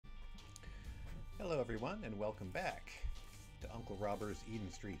Hello everyone, and welcome back to Uncle Robert's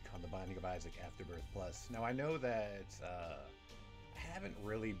Eden Streak on The Binding of Isaac Afterbirth Plus. Now I know that I haven't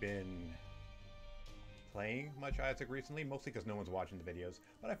really been playing much Isaac recently, mostly because no one's watching the videos,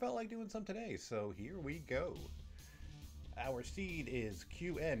 but I felt like doing some today, so here we go. Our seed is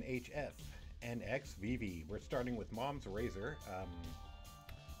QNHFNXVV. We're starting with Mom's Razor. I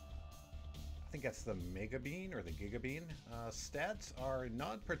think that's the Mega Bean or the Giga Bean. Stats are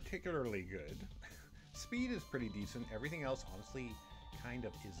not particularly good. Speed is pretty decent. Everything else, honestly, kind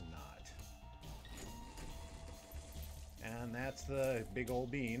of is not. And that's the big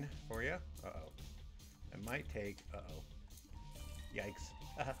old bean for you. Uh-oh. It might take... Uh-oh. Yikes.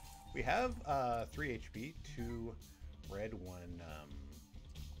 We have 3 HP, 2 red, 1...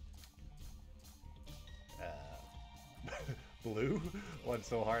 blue? One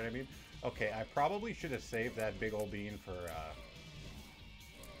so hard, I mean. Okay, I probably should have saved that big old bean for,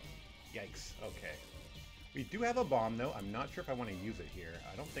 Yikes, okay. We do have a bomb, though. I'm not sure if I want to use it here.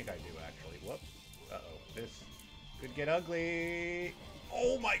 I don't think I do, actually. Whoop. Uh-oh. This could get ugly.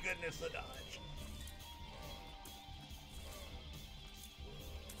 Oh my goodness, the dodge.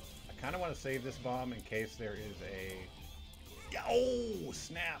 I kind of want to save this bomb in case there is a... Oh,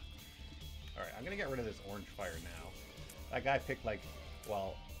 snap. Alright, I'm going to get rid of this orange fire now. That guy picked, like,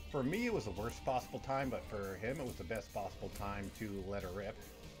 well, for me it was the worst possible time, but for him it was the best possible time to let her rip.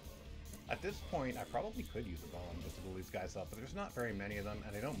 At this point, I probably could use a bomb just to blow these guys up, but there's not very many of them,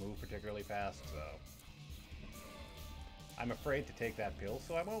 and they don't move particularly fast, so... I'm afraid to take that pill,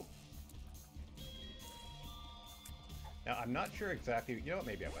 so I won't. Now, I'm not sure exactly... You know what?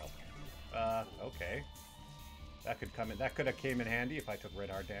 Maybe I will. Okay. That could come in. That could have came in handy if I took red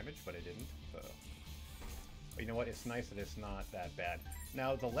heart damage, but it didn't, so... But you know what? It's nice that it's not that bad.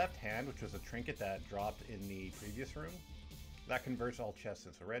 Now, the left hand, which was a trinket that dropped in the previous room, that converts all chests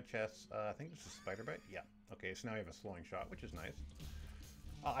into red chests. I think this is Spider Bite. Yeah. Okay, so now we have a slowing shot, which is nice.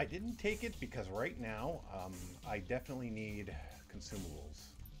 I didn't take it because right now, I definitely need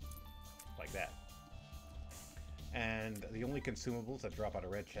consumables. Like that. And the only consumables that drop out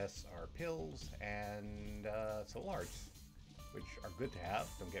of red chests are pills and soul hearts, which are good to have,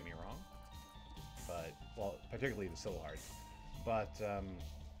 don't get me wrong. But, well, particularly the soul hearts. But,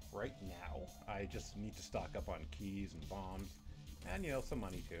 right now, I just need to stock up on keys and bombs. And, you know, some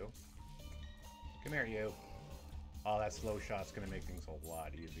money, too. Come here, you. Oh, that slow shot's gonna make things a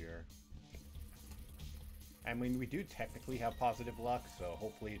lot easier. I mean, we do technically have positive luck, so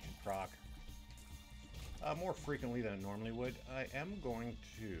hopefully it should proc more frequently than it normally would. I am going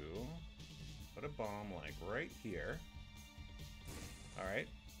to put a bomb, like, right here. Alright.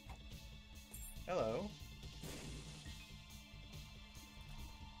 Hello.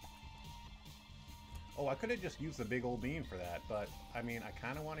 Oh, I could have just used the big old bean for that, but, I mean, I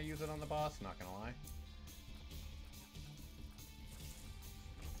kind of want to use it on the boss, not gonna lie.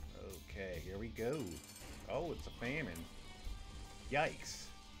 Okay, here we go. Oh, it's a famine. Yikes.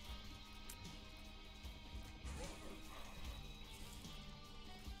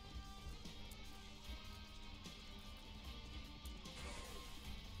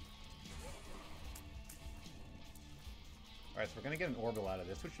 Alright, so we're going to get an orbital out of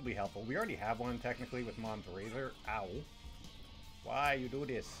this, which will be helpful. We already have one, technically, with Mom's Razor. Ow. Why you do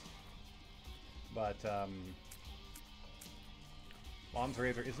this? But, Mom's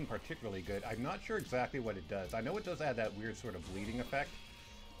Razor isn't particularly good. I'm not sure exactly what it does. I know it does add that weird sort of bleeding effect,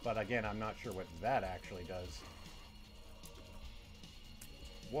 but again, I'm not sure what that actually does.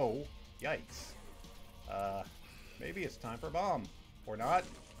 Whoa. Yikes. Maybe it's time for a bomb. Or not.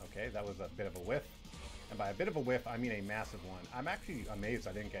 Okay, that was a bit of a whiff. And by a bit of a whiff, I mean a massive one. I'm actually amazed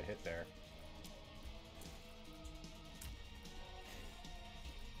I didn't get hit there.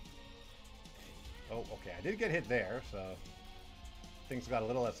 Oh, okay, I did get hit there, so things got a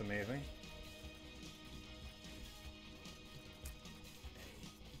little less amazing.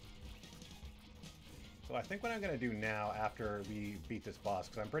 So I think what I'm going to do now, after we beat this boss,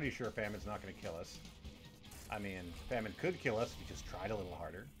 because I'm pretty sure Famine's not going to kill us. I mean, Famine could kill us if we just tried a little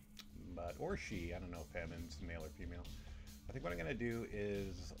harder. But, or she, I don't know if Famine's male or female. I think what I'm going to do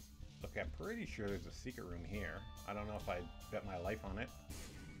is, okay, I'm pretty sure there's a secret room here. I don't know if I bet my life on it.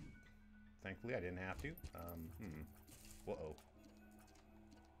 Thankfully, I didn't have to. Whoa.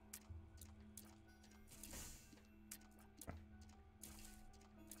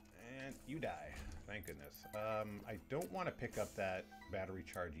 And you die. Thank goodness. I don't want to pick up that battery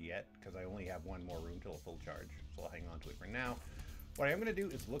charge yet, because I only have one more room till a full charge. So I'll hang on to it for now. What I am going to do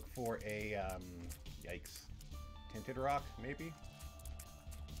is look for a, yikes, tinted rock, maybe?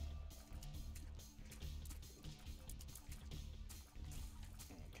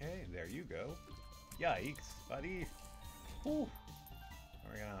 Okay, there you go. Yikes, buddy. Whew.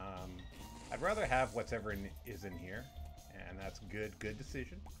 We're gonna, I'd rather have whatever is in here, and that's good. Good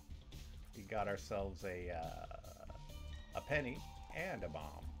decision. We got ourselves a penny and a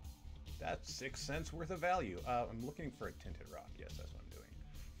bomb. That's 6 cents worth of value. I'm looking for a tinted rock. Yes, that's what I'm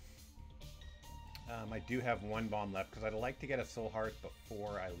doing. I do have one bomb left because I'd like to get a soul heart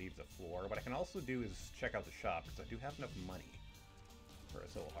before I leave the floor. What I can also do is check out the shop because I do have enough money for a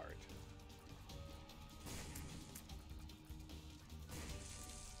soul heart.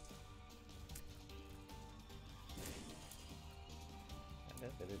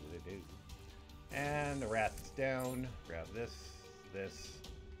 And the rat is down. Grab this, this.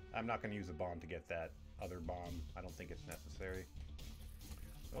 I'm not going to use a bomb to get that other bomb. I don't think it's necessary.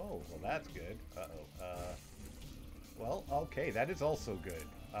 Oh, well that's good. Uh-oh. Well, okay, that is also good.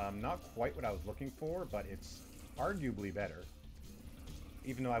 Not quite what I was looking for, but it's arguably better.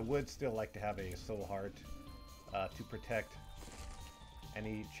 Even though I would still like to have a soul heart to protect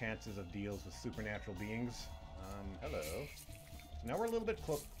any chances of deals with supernatural beings. Hello. So now we're a little bit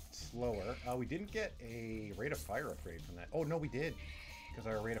slower. We didn't get a rate of fire upgrade from that. Oh, no, we did. Because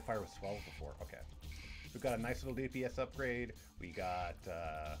our rate of fire was 12 before. Okay. We've got a nice little DPS upgrade. We got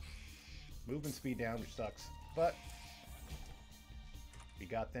movement speed down, which sucks. But we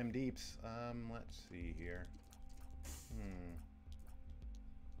got them deeps. Let's see here.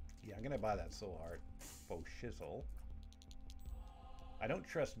 Yeah, I'm going to buy that soul heart. Faux shizzle. I don't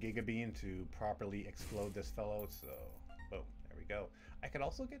trust Gigabean to properly explode this fellow, so... Oh, there we go. I could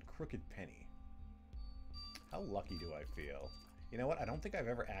also get Crooked Penny. How lucky do I feel? You know what? I don't think I've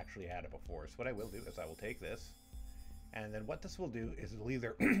ever actually had it before, so what I will do is I will take this, and then what this will do is it'll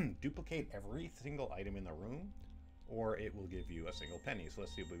either duplicate every single item in the room, or it will give you a single penny. So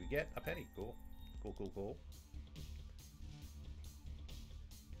let's see what we get. A penny. Cool. Cool, cool, cool.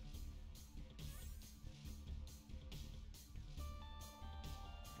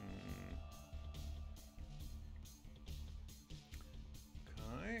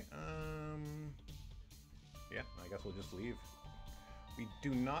 Okay. Yeah, I guess we'll just leave. We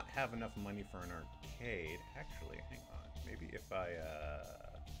do not have enough money for an arcade. Actually, hang on. Maybe if I,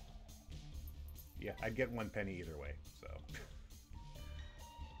 yeah, I'd get 1 penny either way, so.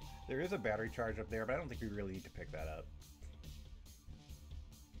 There is a battery charge up there, but I don't think we really need to pick that up.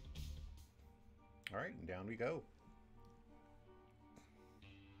 Alright, and down we go.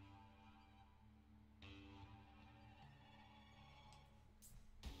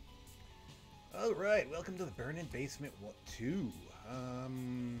 Alright, welcome to the Burning Basement 2.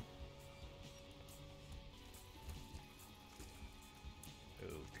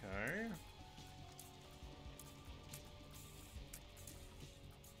 Okay.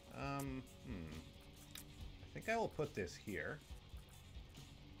 I think I will put this here.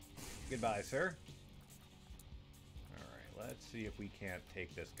 Goodbye, sir. Alright, let's see if we can't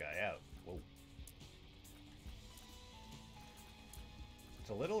take this guy out. Whoa. It's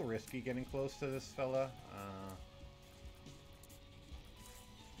a little risky getting close to this fella.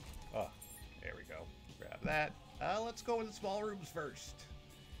 Oh, there we go. Grab that. Let's go in the small rooms first.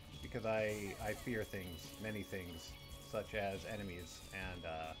 Because I fear things, many things, such as enemies and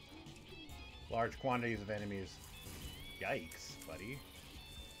large quantities of enemies. Yikes, buddy.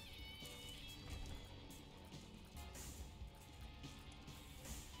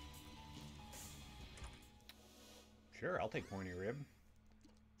 Sure, I'll take pointy rib.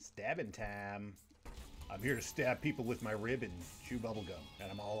 Stabbing time. I'm here to stab people with my rib and chew bubblegum, and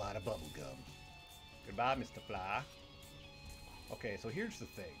I'm all out of bubblegum. Goodbye, Mr. Fly. Okay, so here's the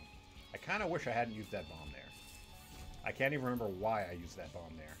thing. I kind of wish I hadn't used that bomb there. I can't even remember why I used that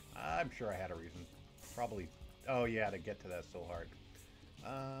bomb there. I'm sure I had a reason. Probably, oh yeah, to get to that soul heart.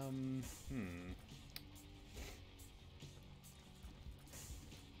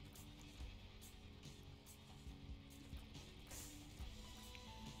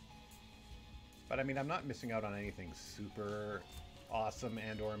 But I mean, I'm not missing out on anything super awesome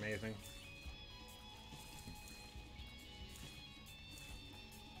and or amazing.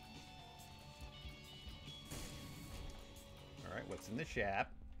 Alright, what's in the shop?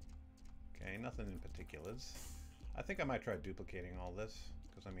 Okay, nothing in particulars. I think I might try duplicating all this,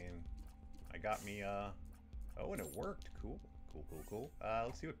 because I mean, I got me, oh, and it worked. Cool, cool, cool, cool.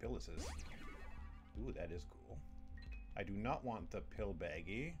 Let's see what pill this is. Ooh, that is cool. I do not want the pill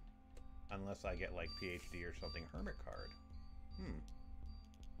baggie. Unless I get, like, PhD or something. Hermit card.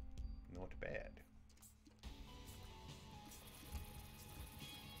 Not bad.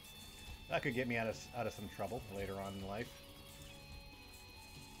 That could get me out of some trouble later on in life.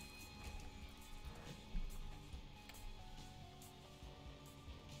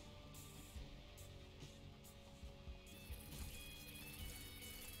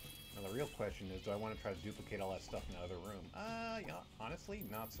 real question is, do I want to try to duplicate all that stuff in another room? Yeah, honestly,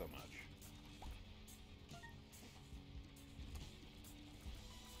 not so much.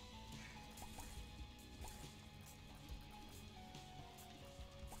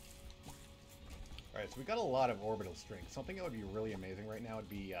 Alright, so we got a lot of orbital strength. Something that would be really amazing right now would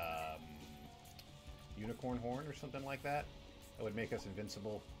be Unicorn Horn or something like that. That would make us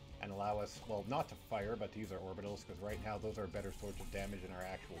invincible and allow us, well, not to fire, but to use our orbitals, because right now those are better sorts of damage in our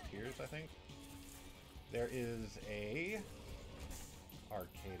actual tiers, I think. There is a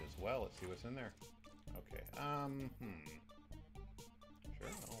arcade as well. Let's see what's in there. Okay, Sure,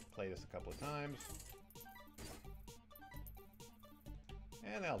 I'll play this a couple of times.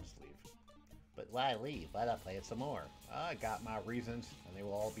 And I'll just leave. But why leave? Why not play it some more? I got my reasons, and they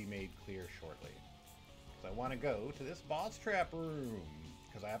will all be made clear shortly. Because I want to go to this boss trap room.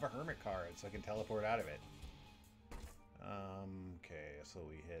 Because I have a hermit card, so I can teleport out of it. Okay, so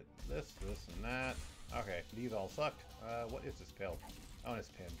we hit this, and that. Okay, these all sucked. What is this pill? Oh, it's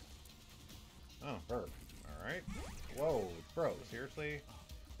pin. Oh, verb. Alright. Whoa, bro, seriously?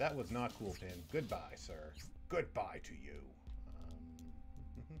 That was not cool, Pin. Goodbye, sir. Goodbye to you.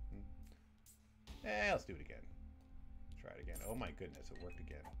 Let's do it again. Try it again. Oh my goodness, it worked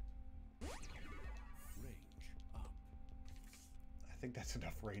again. Range up. I think that's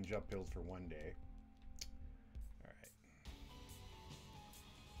enough range up pills for one day. Alright.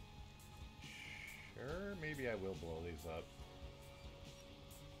 Sure, maybe I will blow these up.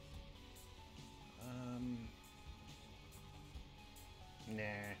 Nah.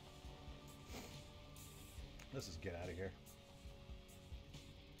 Let's just get out of here.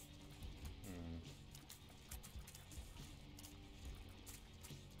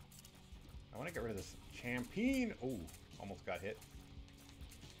 I want to get rid of this champagne. Oh, almost got hit.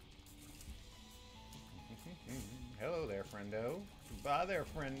 Hello there, friendo. Goodbye there,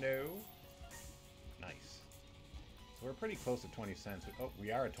 friendo. Nice. So we're pretty close to 20 cents. Oh,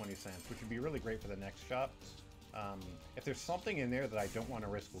 we are at 20 cents, which would be really great for the next shop. If there's something in there that I don't want to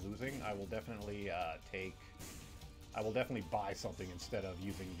risk losing, I will definitely I will definitely buy something instead of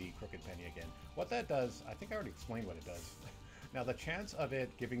using the Crooked Penny again. What that does, I think I already explained what it does. Now, the chance of it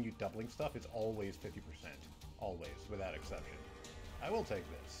giving you doubling stuff is always 50%. Always, without exception. I will take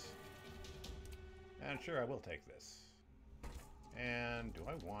this. And sure, I will take this. And do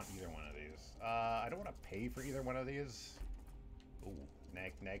I want either one of these? I don't want to pay for either one of these. Ooh,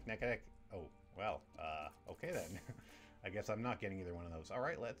 neck. Oh, well, okay then. I guess I'm not getting either one of those. All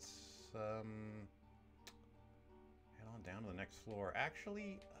right, let's head on down to the next floor.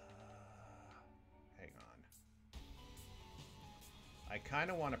 Actually, hang on. I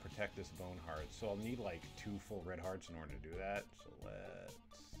kind of want to protect this bone heart, so I'll need like 2 full red hearts in order to do that. So let's,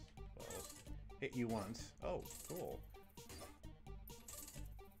 well, hit you once. Oh, cool.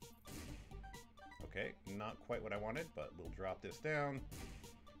 Okay, not quite what I wanted, but we'll drop this down.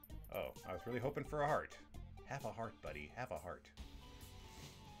 Oh, I was really hoping for a heart. Have a heart, buddy. Have a heart.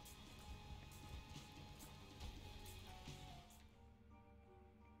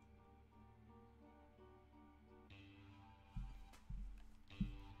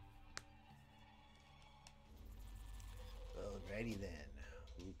 Alrighty then.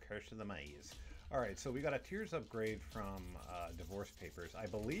 Ooh, curse of the maze. Alright, so we got a Tears upgrade from Divorce Papers. I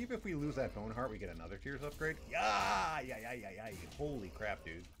believe if we lose that Bone Heart, we get another Tears upgrade. Yeah! Holy crap,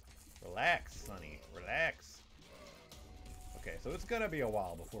 dude. Relax, Sonny. Relax. Okay, so it's gonna be a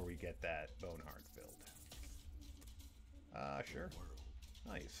while before we get that Bone Heart filled. Sure.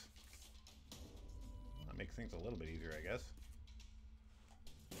 Nice. That makes things a little bit easier, I guess.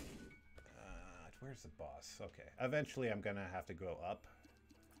 Where's the boss? Okay. Eventually, I'm gonna have to go up.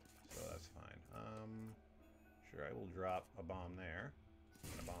 So that's fine. Sure, I will drop a bomb there.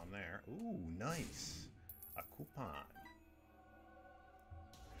 And a bomb there. Ooh, nice. A coupon.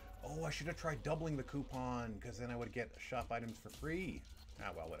 Oh, I should have tried doubling the coupon, because then I would get shop items for free.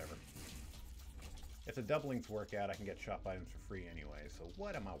 Ah, well, whatever. If the doublings work out, I can get shop items for free anyway, so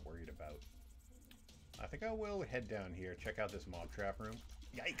what am I worried about? I think I will head down here, check out this mob trap room.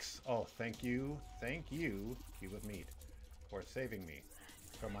 Yikes! Oh, thank you, Cube of Meat, for saving me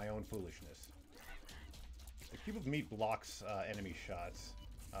from my own foolishness. The Cube of Meat blocks enemy shots,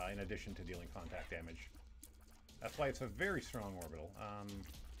 in addition to dealing contact damage. That's why it's a very strong orbital.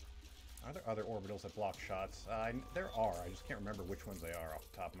 Are there other orbitals that block shots? There are, I just can't remember which ones they are off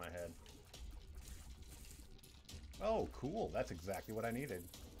the top of my head. Oh, cool, that's exactly what I needed.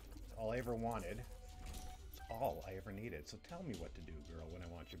 It's all I ever wanted. All I ever needed. So tell me what to do, girl, when I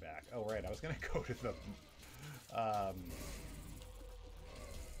want you back. Oh, right, I was gonna go to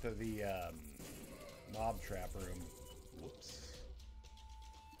the mob trap room. Whoops.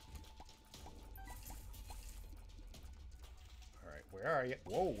 Where are you?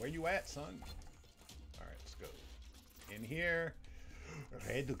 Whoa, where you at, son? Alright, let's go. In here.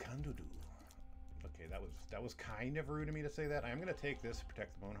 Reducandudu. Okay, that was kind of rude of me to say that. I am gonna take this to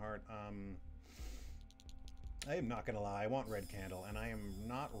protect the Boneheart. I am not gonna lie, I want Red Candle, and I am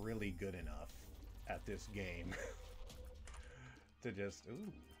not really good enough at this game to just...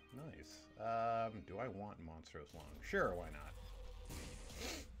 Ooh, nice. Do I want Monstrous Long? Sure, why not?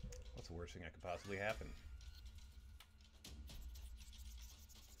 What's the worst thing that could possibly happen?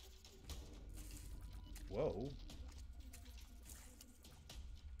 Whoa.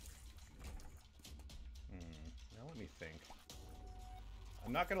 Now let me think.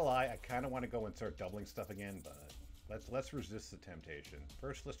 I'm not gonna lie, I kind of want to go and start doubling stuff again, but let's resist the temptation.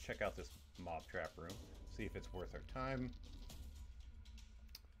 First, let's check out this mob trap room, see if it's worth our time.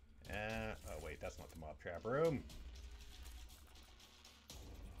 Oh wait, that's not the mob trap room.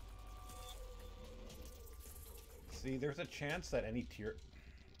 See, there's a chance that any tier...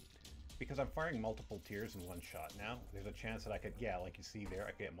 Because I'm firing multiple tiers in one shot now, there's a chance that I could, yeah, like you see there,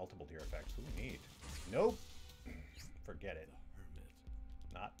 I could get multiple tier effects. Ooh, neat. Nope. Forget it.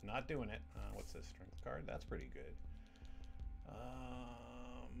 Not doing it. What's this? Strength card? That's pretty good.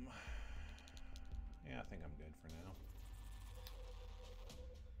 Yeah, I think I'm good for now.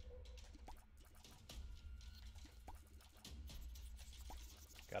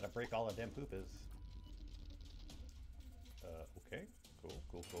 Gotta break all of them poopas. Okay.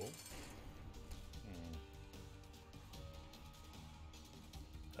 Cool.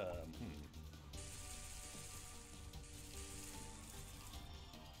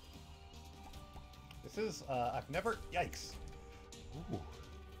 This is, I've never... Yikes! Ooh.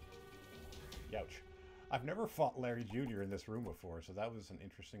 Youch. I've never fought Larry Jr. in this room before, so that was an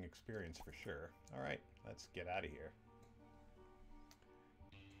interesting experience for sure. Alright, let's get out of here.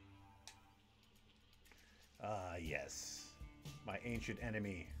 Ah, yes. My ancient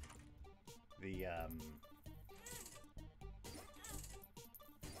enemy. The,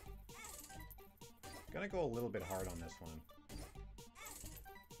 Gonna go a little bit hard on this one.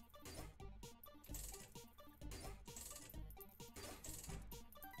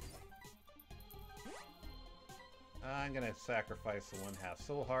 I'm gonna sacrifice the 1/2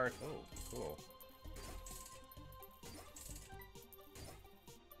 soul heart. Oh, cool.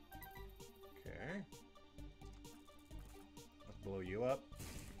 Okay. Let's blow you up.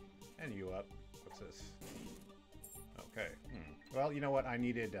 And you up. What's this? Okay. Well, you know what? I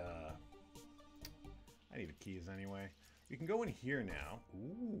needed keys anyway. We can go in here now.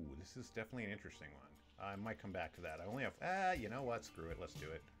 Ooh, this is definitely an interesting one. I might come back to that. I only have... you know what? Screw it. Let's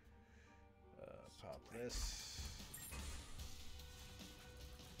do it. Pop this.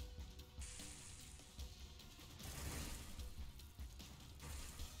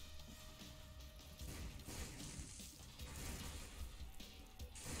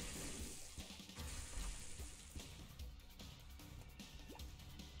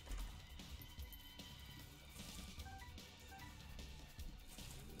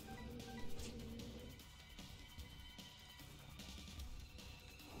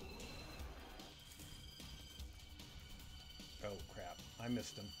 Oh, crap. I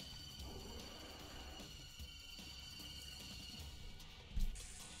missed him.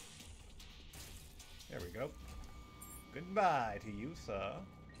 There we go. Goodbye to you, sir.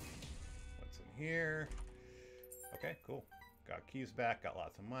 What's in here? Okay, cool. Got keys back, got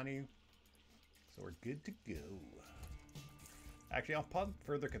lots of money. So we're good to go. Actually, upon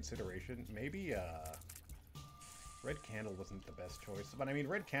further consideration, maybe Red Candle wasn't the best choice. But I mean,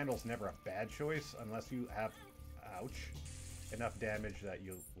 Red Candle's never a bad choice unless you have, ouch, enough damage that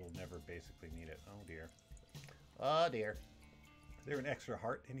you will never basically need it. Oh dear. Oh dear. Is there an extra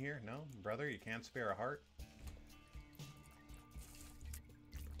heart in here? No? Brother, you can't spare a heart?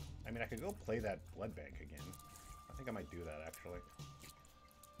 I mean, I could go play that blood bank again. I think I might do that, actually.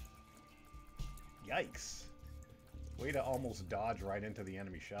 Yikes. Way to almost dodge right into the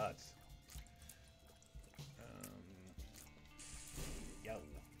enemy shots. Yo.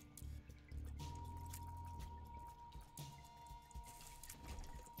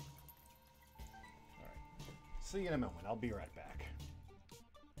 See you in a moment. I'll be right back.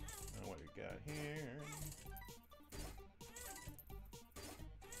 What do we got here?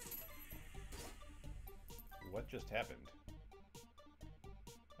 What just happened?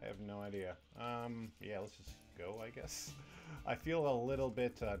 I have no idea. Yeah, let's just go, I guess. I feel a little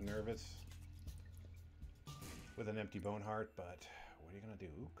bit nervous with an empty bone heart, but what are you gonna do?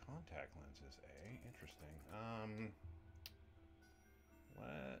 Ooh, contact lenses, eh? Interesting.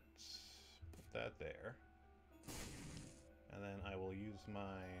 Let's put that there. And then I will use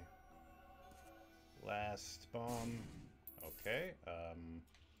my last bomb. Okay,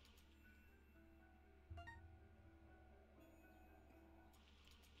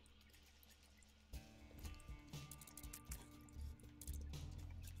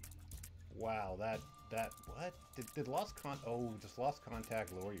 wow, what? Did just lost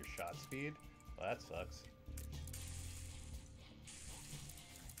contact lower your shot speed? Well, that sucks.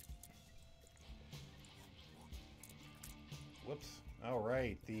 Whoops.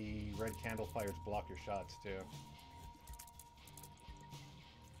 Alright, the red candle fires block your shots too.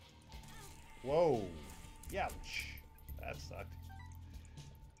 Whoa! Youch! That sucked.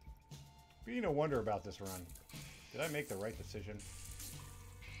 Be no wonder about this run. Did I make the right decision?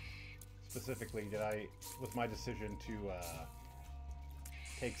 Specifically, was my decision to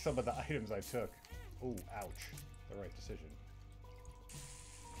take some of the items I took? Oh, ouch. The right decision.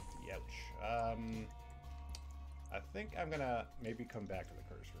 Youch. I think I'm gonna maybe come back to the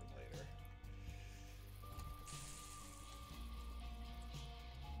curse room later.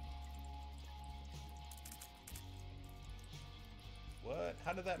 What?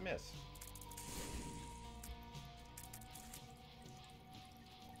 How did that miss?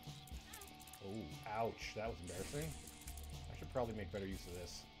 Oh, ouch. That was embarrassing. I should probably make better use of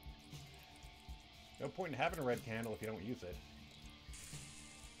this. No point in having a red candle if you don't use it.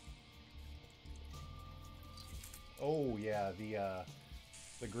 Oh, yeah,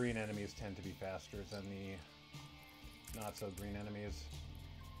 the green enemies tend to be faster than the not-so-green enemies.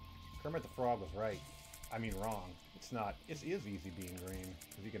 Kermit the Frog was right. I mean, wrong. It's not. It is easy being green,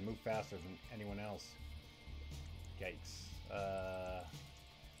 because you can move faster than anyone else. Yikes.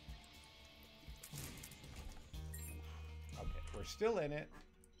 Okay, we're still in it,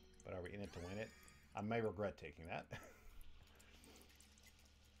 but are we in it to win it? I may regret taking that.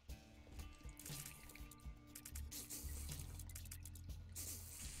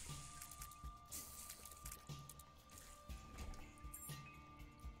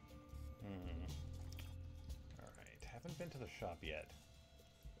 Alright, haven't been to the shop yet.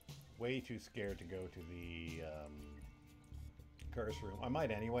 Way too scared to go to the curse room. I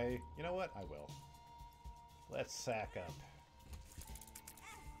might anyway. You know what? I will. Let's sack up.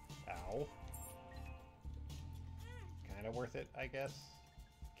 Ow. Kind of worth it, I guess.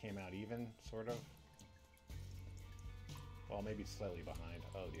 Came out even, sort of. Well, maybe slightly behind.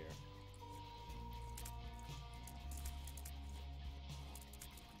 Oh dear.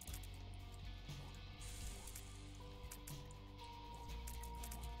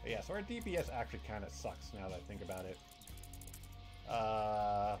 But yeah, so our DPS actually kind of sucks now that I think about it.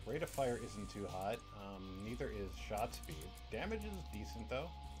 Rate of fire isn't too hot. Neither is shot speed. Damage is decent though.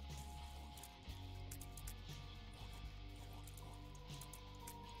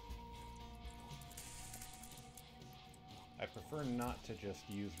 I prefer not to just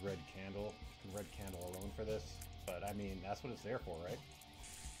use red candle alone for this, but I mean, that's what it's there for, right?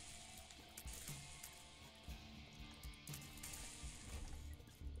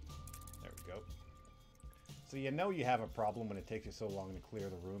 There we go. So you know you have a problem when it takes you so long to clear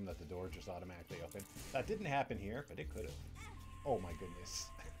the room that the door just automatically open. That didn't happen here, but it could have. Oh my goodness.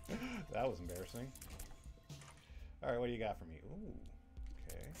 That was embarrassing. Alright, what do you got for me? Ooh,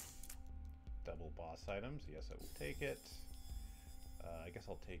 okay. Double boss items. Yes, I will take it. I guess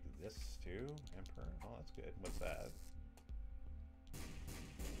I'll take this too. Emperor. Oh, that's good. What's that?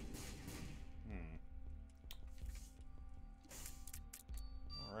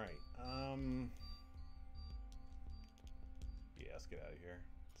 Alright. Yeah, let's get out of here.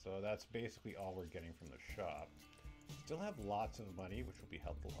 So that's basically all we're getting from the shop. Still have lots of money, which will be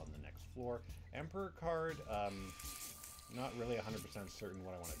helpful on the next floor. Emperor card. Not really 100% certain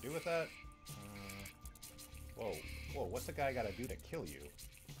what I want to do with that. Whoa. Whoa, what's a guy got to do to kill you?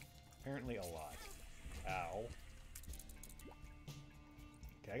 Apparently a lot. Ow.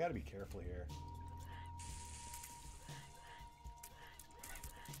 Okay, I got to be careful here.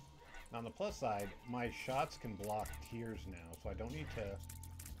 Now, on the plus side, my shots can block tears now, so I don't need to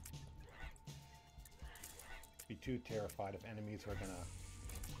be too terrified of enemies who are going to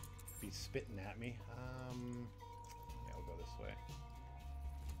be spitting at me. Yeah, we'll go this way.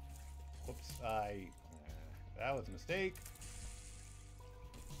 Whoops, that was a mistake.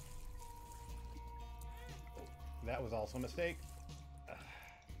 That was also a mistake.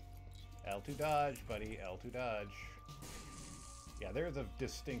 L2 dodge, buddy, L2 dodge. Yeah, there's a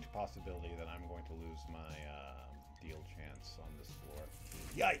distinct possibility that I'm going to lose my deal chance on this floor.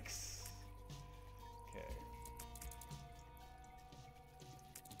 Yikes! Okay.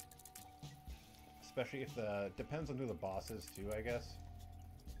 Especially if depends on who the boss is too, I guess.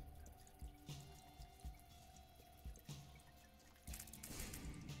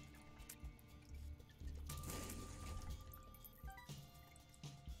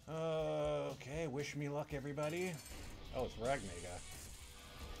 wish me luck, everybody. Oh, it's Ragmega.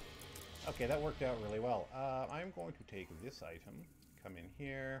 Okay, that worked out really well. I'm going to take this item, come in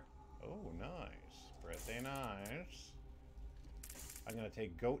here. Oh, nice. Pretty nice. I'm going to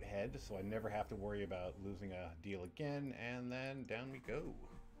take Goat Head, so I never have to worry about losing a deal again, and then down we go.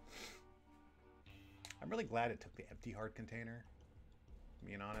 I'm really glad it took the empty heart container,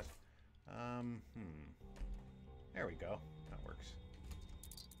 being honest. There we go. That works.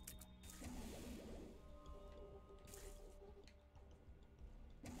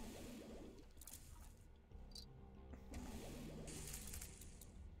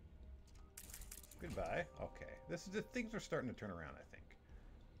 Goodbye. Okay. This is the things are starting to turn around, I think.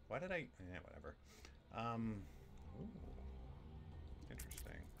 Why did I... whatever. Ooh.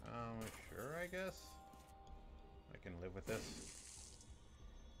 Interesting. Sure, I guess. I can live with this.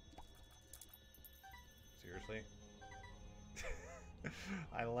 Seriously?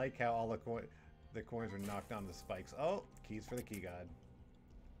 I like how all the coins are knocked on the spikes. Oh, keys for the key god.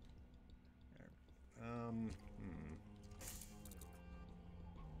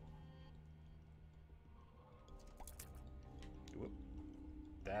 Whoop.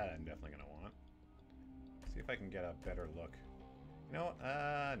 That I'm definitely gonna want. See if I can get a better look. You know what?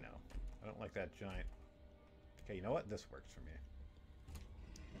 No. I don't like that giant. Okay, you know what? This works for me.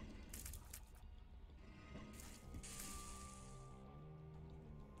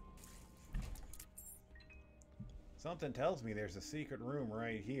 Something tells me there's a secret room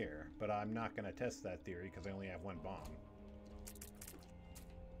right here, but I'm not going to test that theory because I only have one bomb.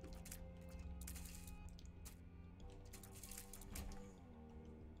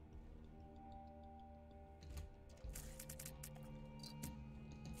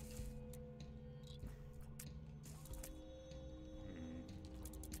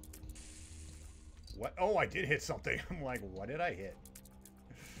 What? Oh, I did hit something. I'm like, what did I hit?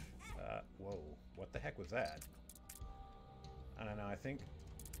 Whoa. What the heck was that? I don't know, I think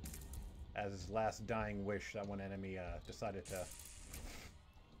as his last dying wish, that one enemy decided to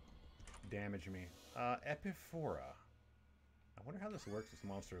damage me. Epiphora. I wonder how this works. This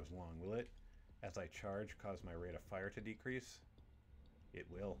monster is long. Will it, as I charge, cause my rate of fire to decrease? It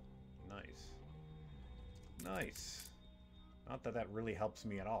will. Nice. Nice. Not that that really helps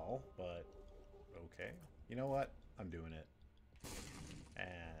me at all, but okay. You know what? I'm doing it. And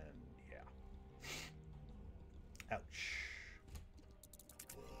yeah. Ouch.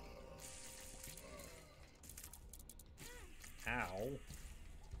 Ow.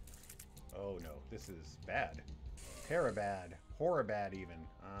 Oh no, this is bad. Terrabad. Horribad even.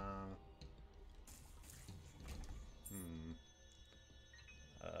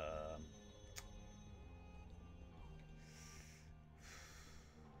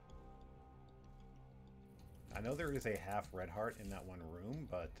 I know there is a half red heart in that one room,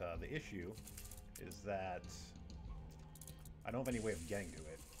 but the issue is that I don't have any way of getting to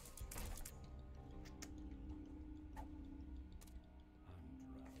it.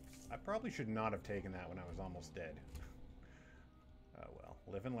 I probably should not have taken that when I was almost dead. Oh well.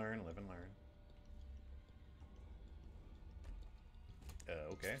 Live and learn, live and learn.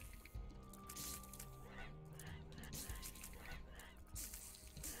 Okay.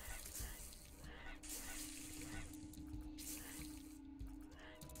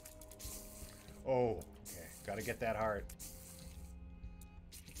 Oh, okay. Gotta get that heart.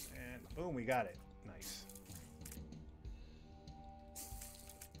 And boom, we got it. Nice.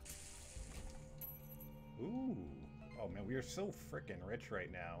 Ooh. Oh man, we are so freaking rich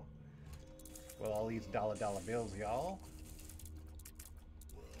right now. Well, all these dollar bills, y'all.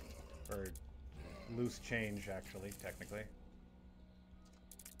 Or loose change, actually, technically.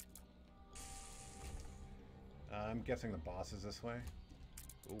 I'm guessing the boss is this way.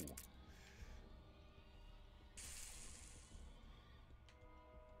 Ooh.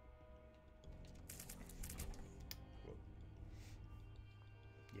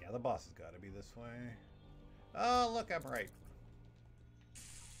 Yeah, the boss has got to be this way. Oh, look, I'm right.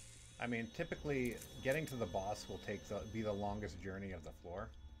 I mean, typically, getting to the boss will be the longest journey of the floor.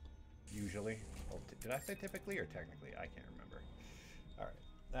 Usually. Well, did I say typically or technically? I can't remember.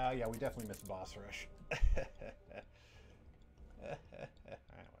 Alright. Yeah, we definitely missed boss rush. Alright,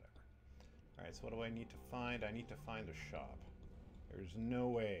 whatever. Alright, so what do I need to find? I need to find the shop. There's no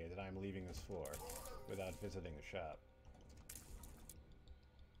way that I'm leaving this floor without visiting the shop.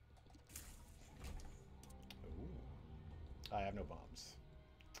 Ooh. I have no bombs.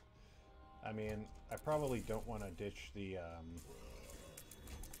 I mean, I probably don't want to ditch the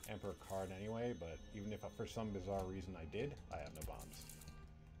Emperor card anyway, but even if for some bizarre reason I did, I have no bombs.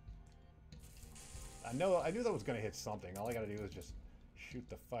 I knew that was going to hit something. All I got to do is just shoot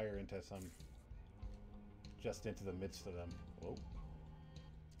the fire into some just into the midst of them. Whoa.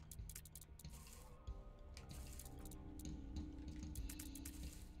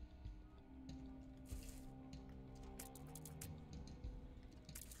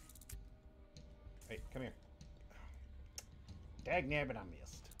 Hey, come here. Dagnabbit, I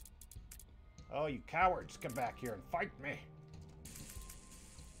missed. Oh, you cowards, come back here and fight me.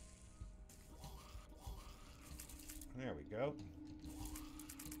 There we go.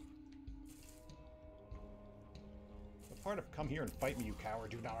 The part of come here and fight me, you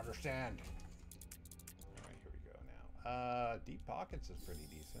coward, do not understand. Alright, here we go now. Deep Pockets is pretty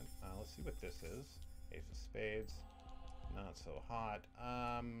decent. Let's see what this is. Ace of Spades. Not so hot.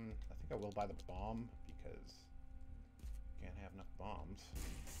 I think I will buy the bomb because can't have enough bombs.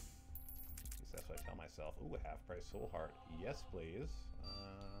 At least that's what I tell myself. Ooh, a half-price soul heart. Yes, please.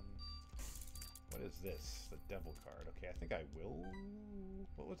 What is this? The devil card. Okay, I think I will...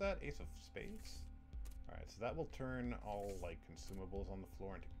 What was that? Ace of Spades? Alright, so that will turn all, like, consumables on the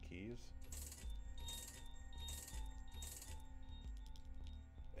floor into keys.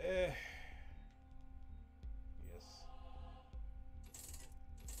 Yes.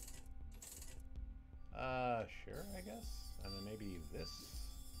 Sure, I guess. And then maybe this.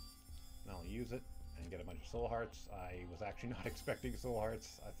 And I'll use it and get a bunch of soul hearts. I was actually not expecting soul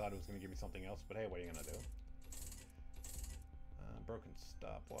hearts. I thought it was going to give me something else, but hey, what are you going to do? Broken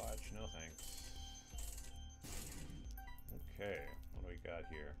stopwatch, no thanks. Okay, what do we got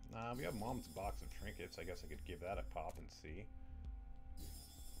here? We have Mom's box of trinkets. I guess I could give that a pop and see.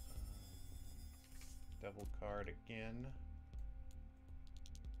 Devil card again.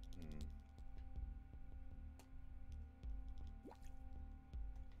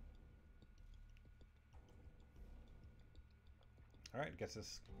 Alright, guess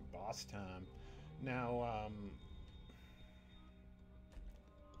it's boss time. Now,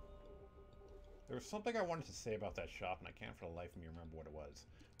 there was something I wanted to say about that shop, and I can't for the life of me remember what it was.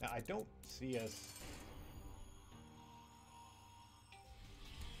 Now, I don't see us...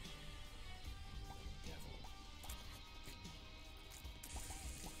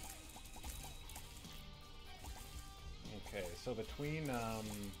 Okay, so between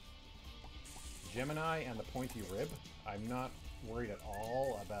Gemini and the pointy rib, I'm not worried at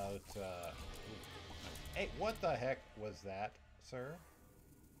all about... Hey, what the heck was that, sir?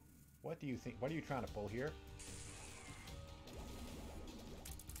 What do you think? What are you trying to pull here?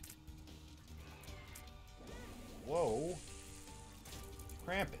 Whoa.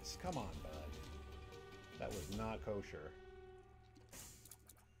 Krampus, come on, bud. That was not kosher.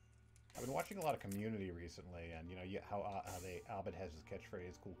 I've been watching a lot of Community recently, and you know how Albert has his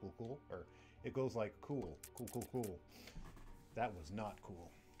catchphrase, cool, cool, cool, or it goes like cool, cool, cool, cool. That was not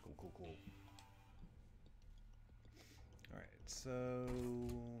cool. Cool, cool, cool. Alright, so...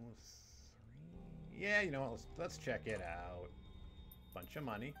 Yeah, you know what, let's check it out. Bunch of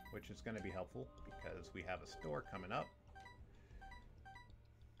money, which is going to be helpful, because we have a store coming up.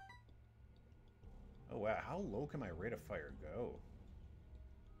 Oh wow, how low can my rate of fire go?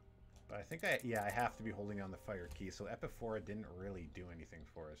 But I think I have to be holding on the fire key, so Epiphora didn't really do anything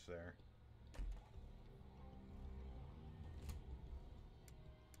for us there.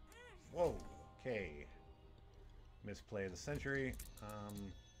 Whoa, okay. Misplay of the century.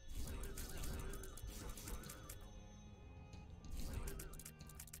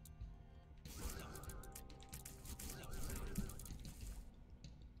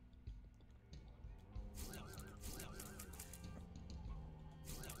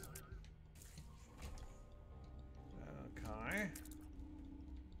 Okay.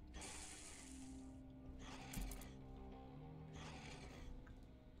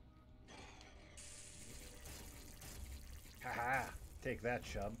 Haha! Take that,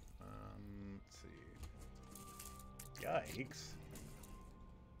 chub. Let's see. Yikes.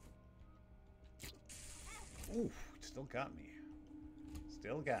 Oof, still got me.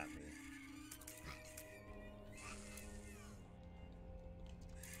 Still got me.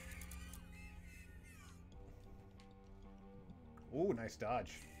 Ooh, nice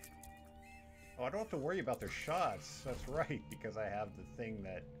dodge. Oh, I don't have to worry about their shots. That's right, because I have the thing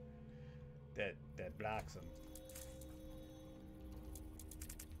that blocks them.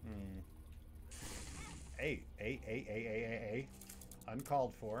 Hey.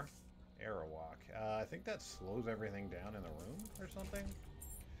 Uncalled for. Arrow walk. I think that slows everything down in the room or something.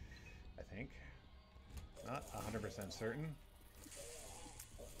 I think. Not 100% certain.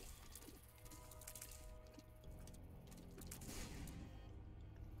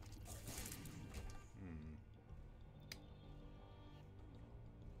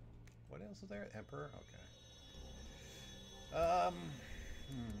 What else is there? Emperor? Okay.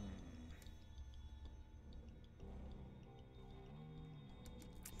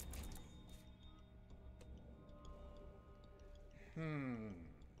 Hmm.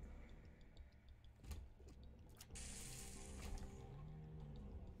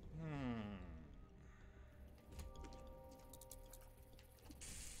 Hmm.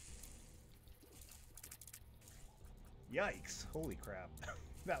 Yikes. Holy crap.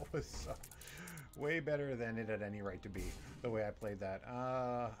 That was way better than it had any right to be, the way I played that.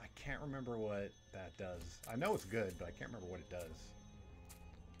 I can't remember what that does. I know it's good, but I can't remember what it does.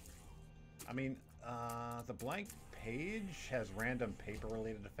 I mean, the blank page has random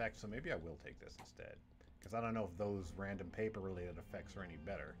paper-related effects, so maybe I will take this instead. Because I don't know if those random paper-related effects are any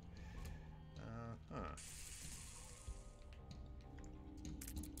better. Huh.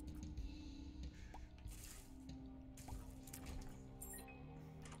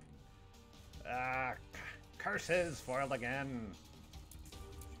 Ah, curses! Foiled again!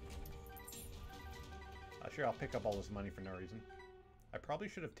 Sure, I'll pick up all this money for no reason. I probably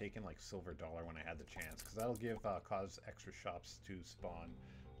should have taken, like, silver dollar when I had the chance, because that'll give, cause extra shops to spawn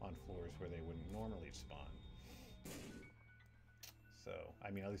on floors where they wouldn't normally spawn. So,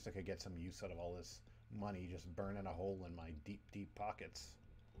 I mean, at least I could get some use out of all this money just burning a hole in my deep, deep pockets.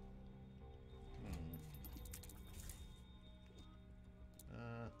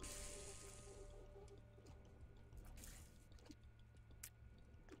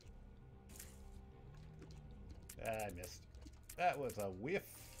 I missed. That was a whiff.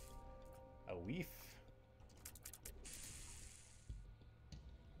 A weef.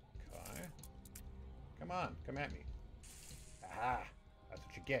 Okay. Come on, come at me. Aha! That's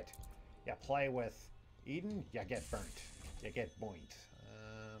what you get. You play with Eden, you get burnt. You get boinked.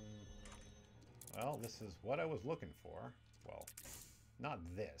 Well, this is what I was looking for. Well, not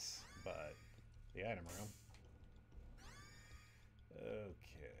this, but the item room. Okay.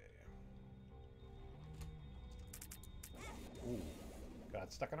 Ooh.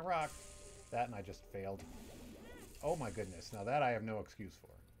 Got stuck on a rock. That and I just failed. Oh my goodness. Now that I have no excuse for.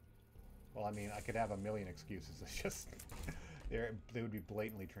 Well, I mean, I could have a million excuses. It's just... they would be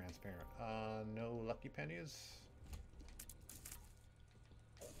blatantly transparent. No lucky pennies.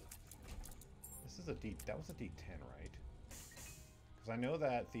 This is a D... That was a D10, right? Because I know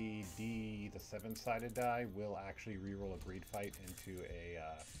that the 7-sided die will actually reroll a greed fight into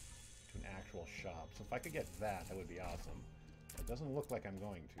to an actual shop. So if I could get that, that would be awesome. It doesn't look like I'm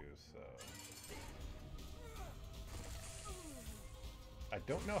going to, so... I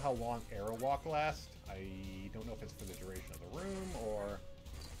don't know how long Arrow Walk lasts. I don't know if it's for the duration of the room, or...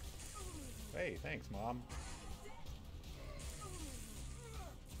 Hey, thanks, Mom.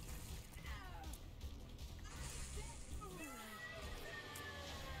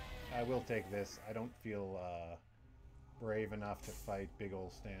 I will take this. I don't feel brave enough to fight Big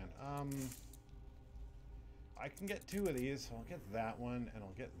Ol' Stan. I can get 2 of these, so I'll get that one, and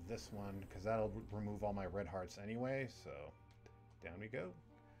I'll get this one, because that'll remove all my red hearts anyway, so down we go.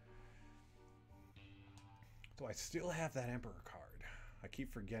 So I still have that Emperor card. I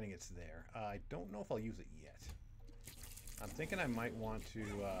keep forgetting it's there. I don't know if I'll use it yet. I'm thinking I might want to...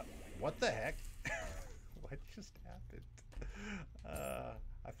 what the heck? What just happened?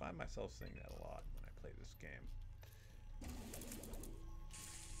 I find myself saying that a lot when I play this game.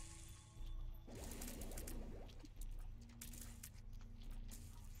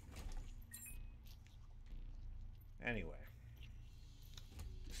 Anyway.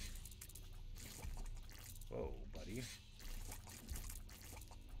 Whoa, buddy.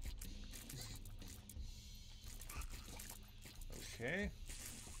 Okay.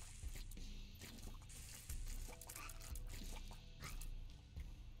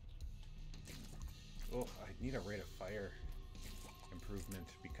 Oh, I need a rate of fire improvement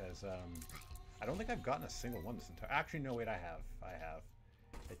because I don't think I've gotten a single one this entire... Actually, no, wait, I have. I have.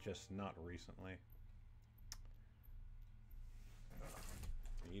 It's just not recently.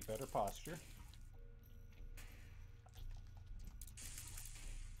 Need better posture.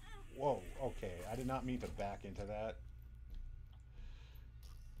 Whoa, okay. I did not mean to back into that.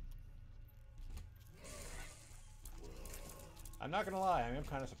 I'm not gonna lie, I am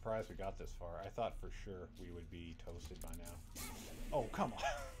kind of surprised we got this far. I thought for sure we would be toasted by now. Oh, come on.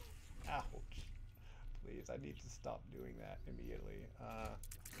 Ouch. Please, I need to stop doing that immediately.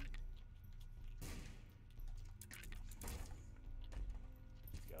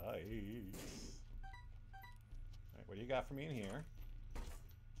 Yikes. Alright, what do you got for me in here?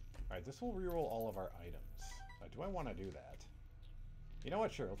 Alright, this will reroll all of our items. Do I want to do that? You know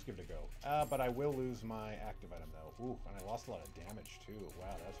what? Sure, let's give it a go. But I will lose my active item, though. Ooh, and I lost a lot of damage, too.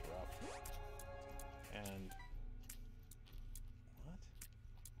 Wow, that's rough. And... what?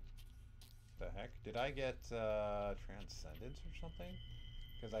 The heck? Did I get Transcendence or something?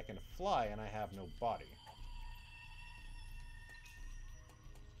 Because I can fly and I have no body.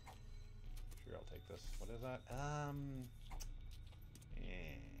 Here, I'll take this. What is that?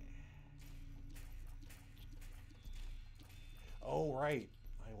 Yeah. Oh, right.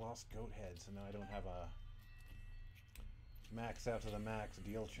 I lost goat head, so now I don't have a max out to the max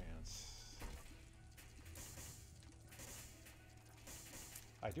deal chance.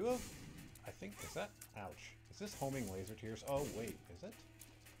 I do have... I think... Is that... Ouch. Is this homing laser tears? Oh, wait. Is it?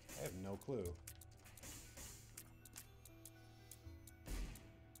 I have no clue.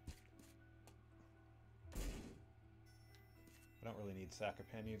 I don't really need sack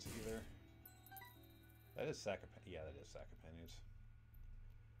of pennies either. That is sack of... Yeah, that is sack of pennies.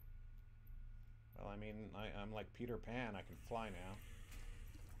 Well, I mean, I'm like Peter Pan. I can fly now.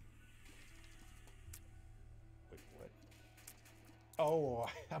 Wait, what? Oh,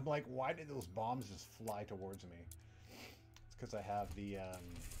 I'm like, why did those bombs just fly towards me? It's because I have the,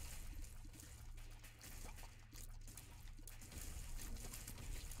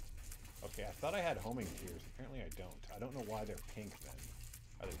 Okay, I thought I had homing tears. Apparently I don't. I don't know why they're pink then.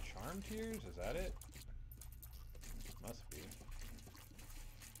 Are they charm tears? Is that it? Must be.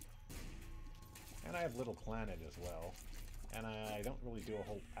 And I have Little Planet as well. And I don't really do a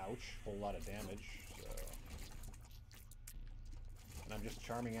whole lot of damage, so... And I'm just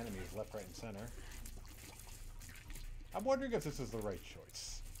charming enemies left, right, and center. I'm wondering if this is the right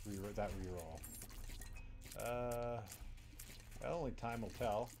choice. That reroll. Well, only time will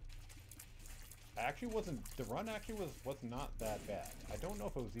tell. The run actually was not that bad. I don't know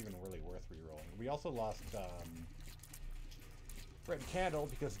if it was even really worth rerolling. We also lost Red Candle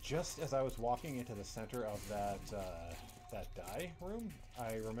because just as I was walking into the center of that die room,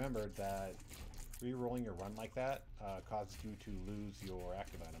 I remembered that rerolling your run like that causes you to lose your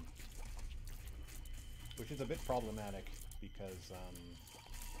active item, which is a bit problematic because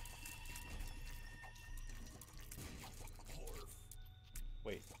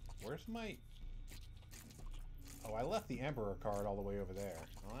wait, where's my... Oh, I left the Emperor card all the way over there.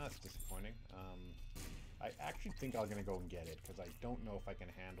 Well, that's disappointing. I actually think I'm going to go and get it, because I don't know if I can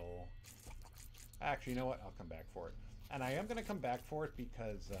handle... Actually, you know what? I'll come back for it. And I am going to come back for it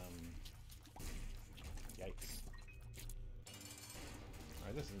because... Yikes.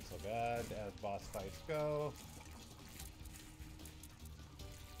 Alright, this isn't so bad as boss fights go.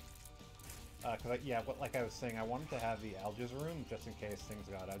 Because, yeah, like I was saying, I wanted to have the Alges room, just in case things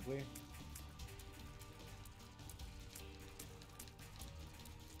got ugly.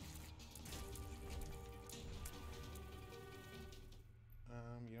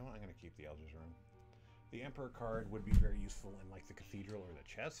 You know what? I'm going to keep the Elder's Room. The Emperor card would be very useful in, like, the Cathedral or the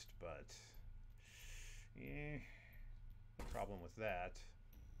chest, but... Yeah... The problem with that...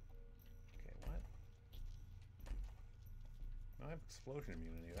 Okay, what? I have explosion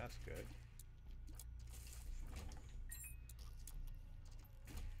immunity, that's good.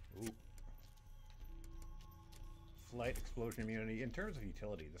 Ooh. Flight, explosion immunity. In terms of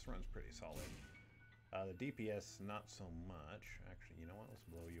utility, this run's pretty solid. The DPS, not so much. Actually, you know what? Let's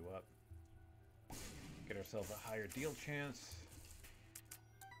blow you up. Get ourselves a higher deal chance.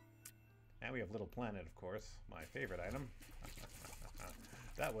 And we have Little Planet, of course. My favorite item.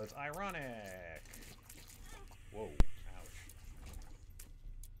 That was ironic! Whoa, ouch.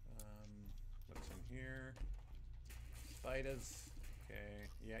 What's in here? Spiders. Okay.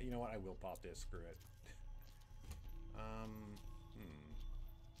 Yeah, you know what? I will pop this. Screw it.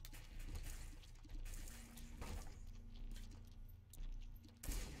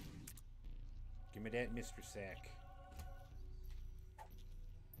 Give me that Mr. Sack.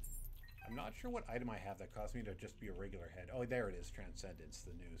 I'm not sure what item I have that caused me to just be a regular head. Oh, there it is. Transcendence,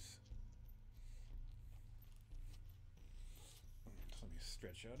 the noose. So let me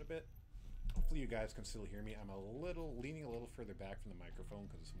stretch out a bit. Hopefully you guys can still hear me. I'm leaning a little further back from the microphone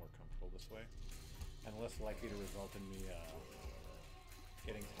because it's more comfortable this way. And less likely to result in me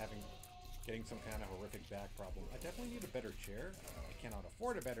getting some kind of horrific back problem. I definitely need a better chair. I cannot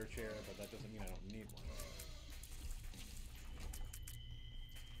afford a better chair, but that doesn't mean I don't need one.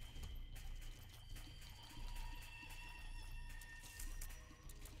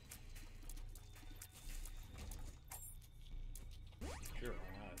 Sure,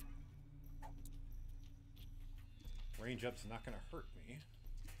 why not? Range up's not going to hurt me.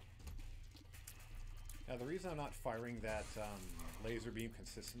 Now, the reason I'm not firing that laser beam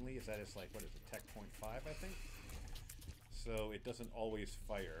consistently is that it's like, what is it, Tech .5, I think? So it doesn't always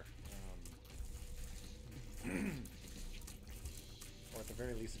fire. Or at the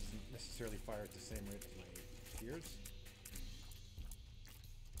very least, it doesn't necessarily fire at the same rate as my tears.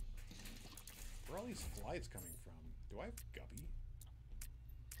 Where are all these flies coming from? Do I have Guppy?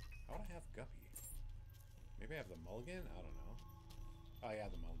 How would I have Guppy? Maybe I have the Mulligan? I don't know. Oh yeah,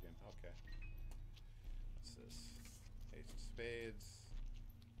 the Mulligan. Okay. What's this? Ace of spades.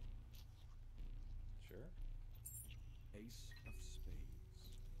 Sure. Ace of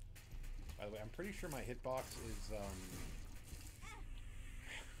spades. By the way, I'm pretty sure my hitbox is,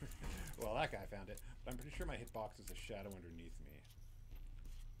 well, that guy found it. But I'm pretty sure my hitbox is a shadow underneath me.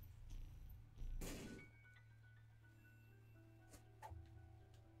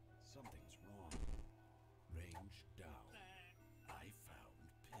 Something's wrong. Range down. I found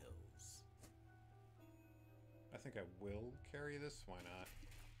pills. I think I will carry this. Why not?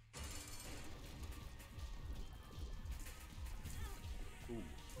 Ooh.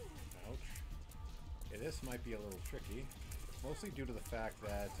 Ouch. Yeah, this might be a little tricky. Mostly due to the fact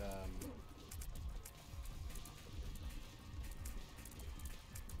that,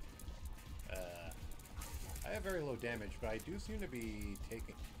 I have very low damage, but I do seem to be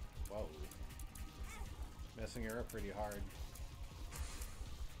taking... Whoa. Messing her up pretty hard.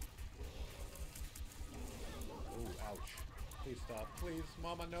 Ooh, ouch. Please stop. Please,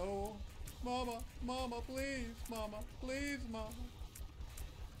 Mama, no. Mama, Mama, please, Mama, please, Mama.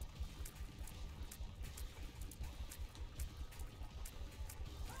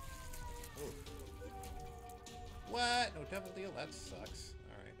 Ooh. What? No devil deal? That sucks.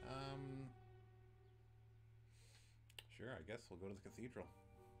 Alright, sure, I guess we'll go to the cathedral.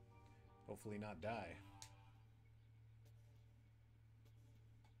 Hopefully not die.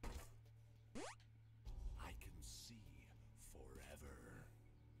 I can see forever.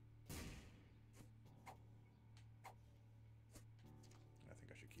 I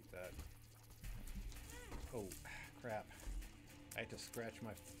think I should keep that. Oh, crap. I had to scratch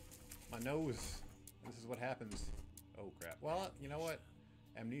my nose. This is what happens. Oh, crap. Well, you know what?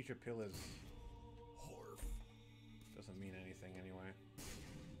 Amnesia pill is... Horf. Doesn't mean anything anyway.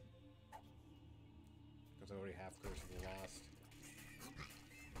 Because I already have Curse of the Lost.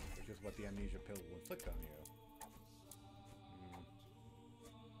 Which is what the amnesia pill will inflict on you.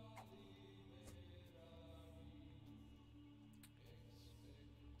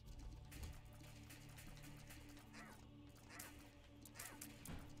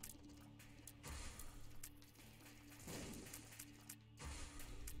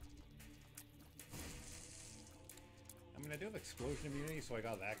 I mean, I do have explosion immunity, so I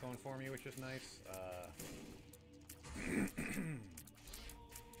got that going for me, which is nice.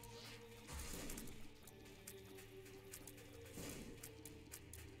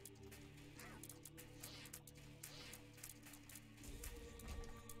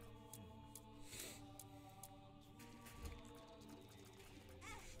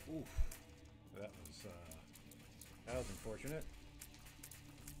 Oof. That was unfortunate.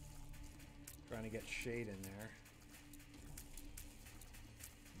 Trying to get shade in there.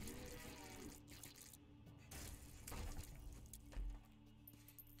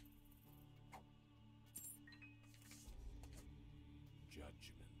 Judgment.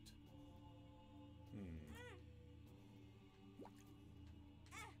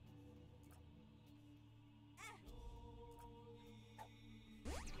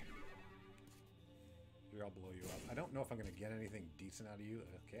 Here, I'll blow you up. I don't know if I'm going to get anything decent out of you.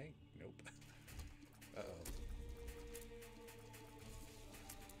 Okay, nope. Uh-oh.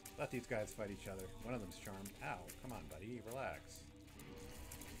 Let these guys fight each other. One of them's charmed. Ow, come on, buddy. Relax.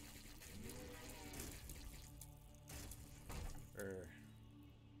 Or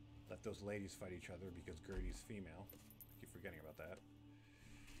let those ladies fight each other because Gertie's female. I keep forgetting about that.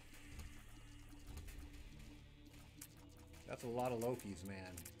 That's a lot of Lokis,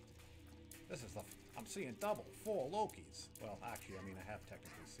 man. This is the... I'm seeing double. 4 Lokis. Well, actually, I mean, I have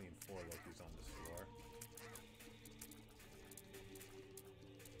technically seen 4 Lokis on this floor.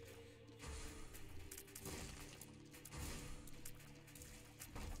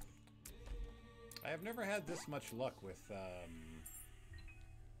 I have never had this much luck with,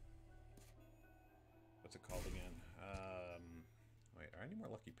 what's it called again? Wait, are any more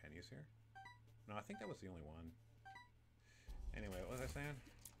lucky pennies here? No, I think that was the only one. Anyway, what was I saying?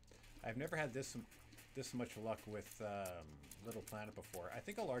 I've never had this much luck with Little Planet before. I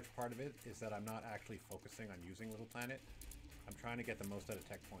think a large part of it is that I'm not actually focusing on using Little Planet. I'm trying to get the most out of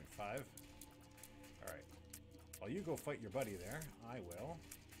Tech Point 5. Alright. While you go fight your buddy there, I will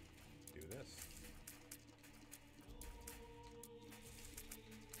do this.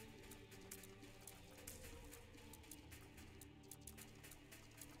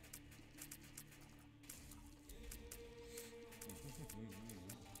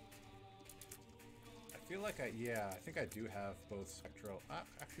 I feel like I think I do have both spectral.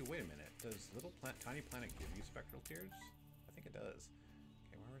 Actually, wait a minute. Does Tiny Planet give you spectral tears? I think it does.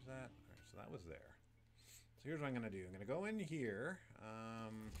 Okay, where was that? Alright, so that was there. So here's what I'm gonna do. I'm gonna go in here.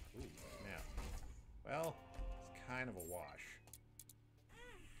 Ooh, now. Well, it's kind of a wash.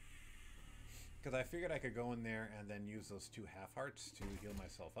 Because I figured I could go in there and then use those 2 half hearts to heal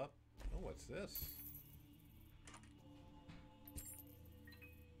myself up. Oh, what's this?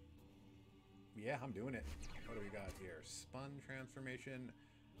 Yeah, I'm doing it. What do we got here? Spun transformation,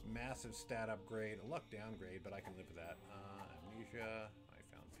 massive stat upgrade, a luck downgrade, but I can live with that. Amnesia, I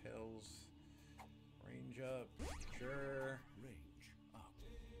found pills. Range up, sure. Range up.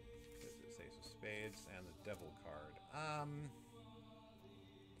 This is Ace of Spades and the Devil card.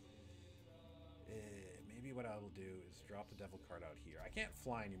 Maybe what I will do is drop the Devil card out here. I can't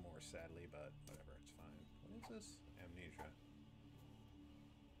fly anymore, sadly, but whatever, it's fine. What is this? Amnesia.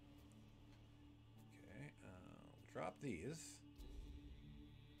 Okay, I'll drop these.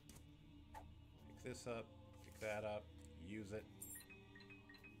 Pick this up, pick that up, use it.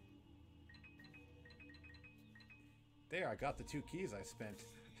 There, I got the 2 keys I spent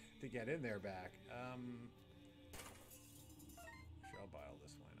to get in there back. Sure, I'll buy all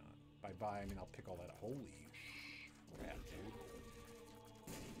this, why not? By buy, I mean I'll pick all that up. Holy crap, dude.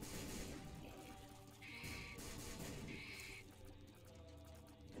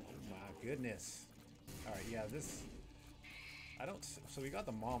 Oh my goodness. Alright, yeah, this... I don't... So we got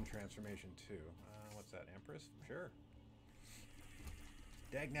the mom transformation too. What's that, Empress? Sure.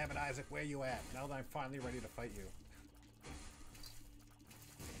 Dagnabbit Isaac, where you at? Now that I'm finally ready to fight you.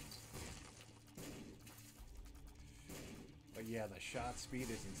 But yeah, the shot speed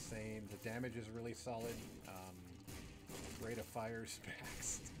is insane. The damage is really solid. Rate of fire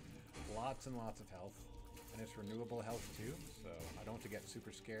specs. Lots and lots of health. And it's renewable health too, so I don't have to get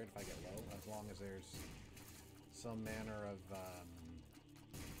super scared if I get low, as long as there's some manner of...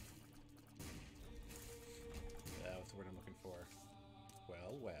 what's the word I'm looking for?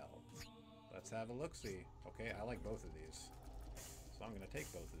 Well, well. Let's have a look-see. Okay, I like both of these. So I'm going to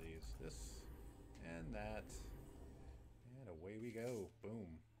take both of these. This and that. And away we go.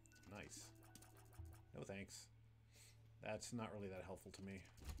 Boom. Nice. No thanks. That's not really that helpful to me.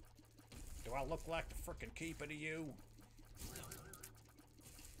 Do I look like the frickin' keeper to you?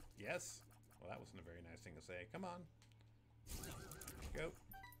 Yes? Well, that wasn't a very nice thing to say. Come on. Go.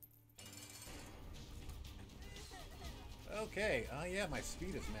 Okay. Yeah, my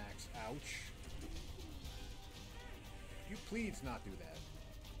speed is max. Ouch. You please not do that.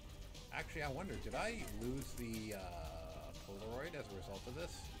 Actually, I wonder, did I lose the Polaroid as a result of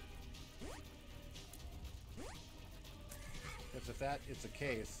this? Because if that is the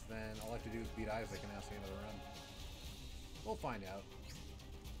case, then all I have to do is beat Isaac and ask me another run. We'll find out.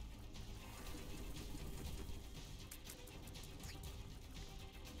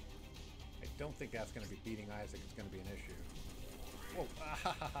 I don't think that's going to be beating Isaac. It's going to be an issue. Whoa. Ah,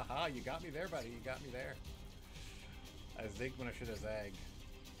 ha, ha, ha, ha. You got me there, buddy. You got me there. I zigged when I should have zagged.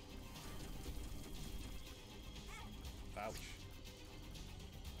 Ouch.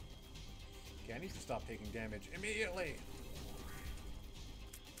 Okay, I need to stop taking damage immediately.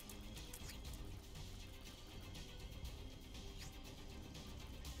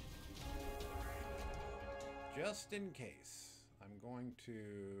 Just in case, I'm going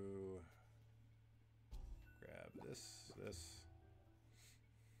to grab this,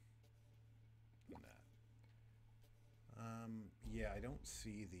 and that. Yeah, I don't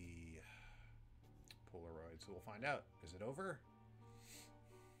see the Polaroid, so we'll find out. Is it over?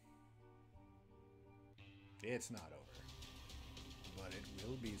 It's not over, but it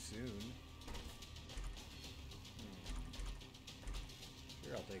will be soon.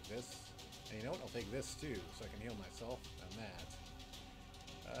 Sure, I'll take this. And you know what? I'll take this too, so I can heal myself and that.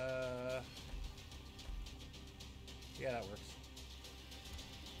 Yeah, that works.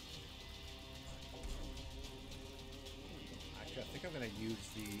 Actually, I think I'm going to use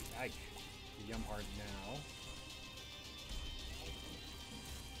the Yum Heart now.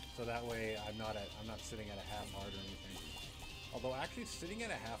 So that way I'm not sitting at a half heart or anything. Although actually sitting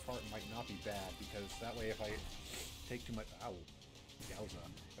at a half heart might not be bad, because that way if I take too much... Ow. Yowza.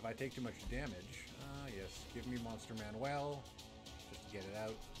 If I take too much damage, yes, give me Monster Manuel, just to get it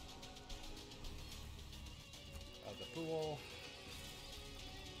out of the pool.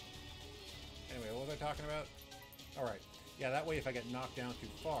 Anyway, what was I talking about? Alright, yeah, that way if I get knocked down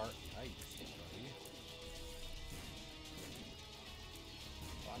too far,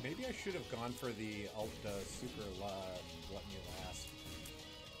 maybe I should have gone for the super let me last.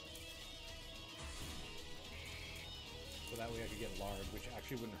 So that way I could get Lard, which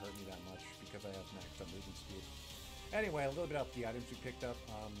actually wouldn't hurt me that much because I have maxed up movement speed. Anyway, a little bit about the items we picked up.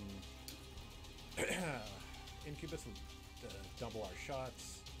 Incubus will double our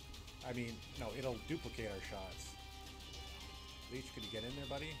shots. I mean, no, it'll duplicate our shots. Leech, could you get in there,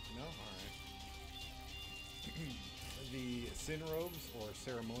 buddy? No? Alright. the Sin Robes, or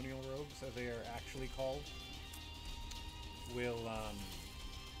Ceremonial Robes as they are actually called, will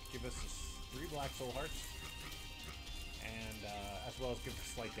give us 3 Black Soul Hearts, and as well as give us a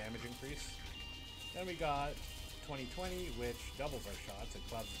slight damage increase. Then we got 2020, which doubles our shots. It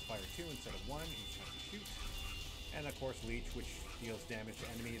clouds us fire 2 instead of 1 each time we shoot. And of course Leech, which deals damage to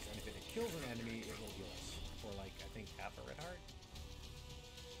enemies, and if it kills an enemy, it will heal us for like, I think, half a red heart.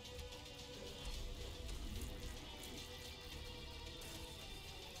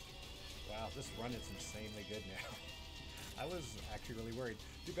 Wow, this run is insanely good now. I was actually really worried.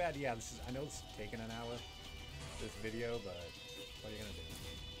 Too bad, yeah, this is, I know it's taken an hour, this video, but what are you gonna do?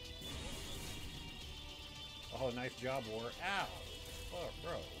 Oh, nice job, War. Ow! Oh,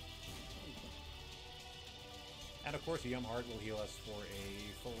 bro. And of course, the Yum Heart will heal us for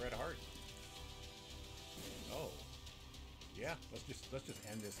a full red heart. Oh. Yeah, let's just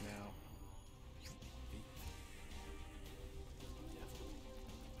end this now.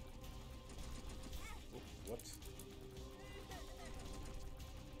 Oops, whoops.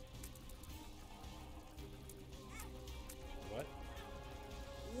 What?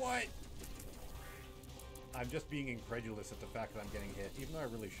 What? I'm just being incredulous at the fact that I'm getting hit, even though I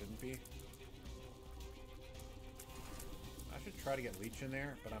really shouldn't be. I should try to get Leech in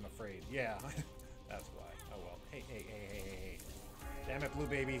there, but I'm afraid. Yeah, that's why. Oh well. Hey, hey, hey, hey, hey, hey. Damn it, Blue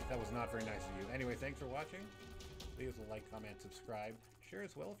Baby. That was not very nice of you. Anyway, thanks for watching. Leave a like, comment, subscribe. Share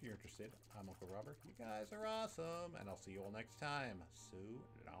as well if you're interested. I'm Uncle Robert. You guys are awesome, and I'll see you all next time. So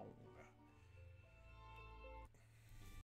long.